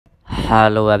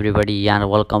Hello everybody and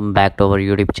welcome back to our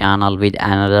YouTube channel with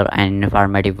another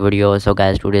informative video. So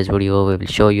guys, today's video we will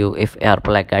show you if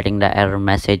Airplay getting the error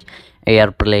message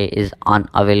Airplay is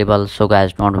unavailable. So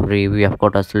guys, don't worry, we have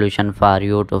got a solution for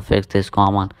you to fix this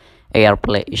common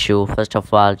Airplay issue. First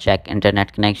of all, check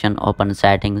internet connection, open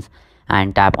settings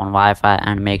and tap on Wi-Fi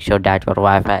and make sure that your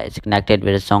Wi-Fi is connected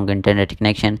with a strong internet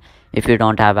connection. If you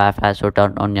don't have Wi-Fi, so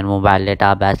turn on your mobile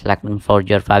data by selecting for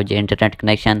your 5G internet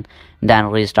connection, then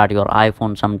restart your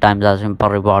iPhone. Sometimes a simple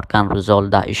reboot can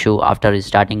resolve the issue. After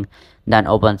restarting, then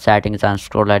open settings and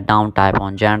scroll it down, type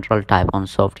on general, type on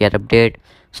software update.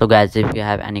 So guys, if you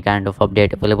have any kind of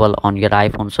update available on your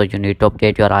iPhone, so you need to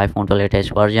update your iPhone to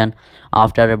latest version.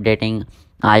 After updating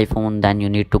iPhone, then you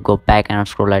need to go back and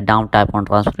scroll it down, type on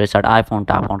transfer reset iPhone,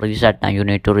 tap on reset. Now you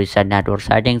need to reset network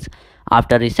settings.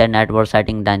 After reset network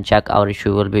setting, then check our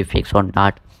issue will be fixed or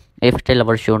not. If still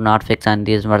our issue not fixed and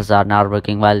these methods are not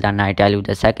working well, then I tell you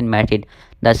the second method.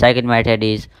 The second method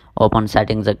is open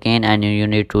settings again and you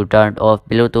need to turn off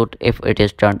Bluetooth. If it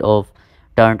is turned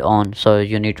on, so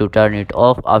you need to turn it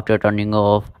off. After turning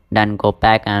off, then go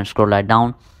back and scroll it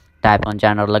down, tap on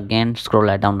general again, scroll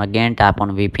it down again, tap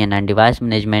on VPN and device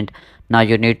management. Now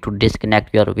you need to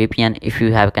disconnect your VPN if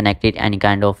you have connected any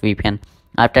kind of VPN.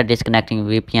 After disconnecting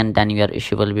VPN, then your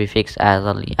issue will be fixed as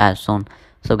early as soon.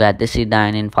 So guys, this is the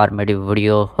informative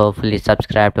video. Hopefully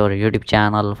subscribe to our YouTube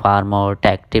channel for more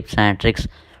tech tips and tricks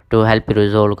to help you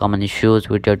resolve common issues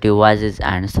with your devices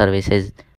and services.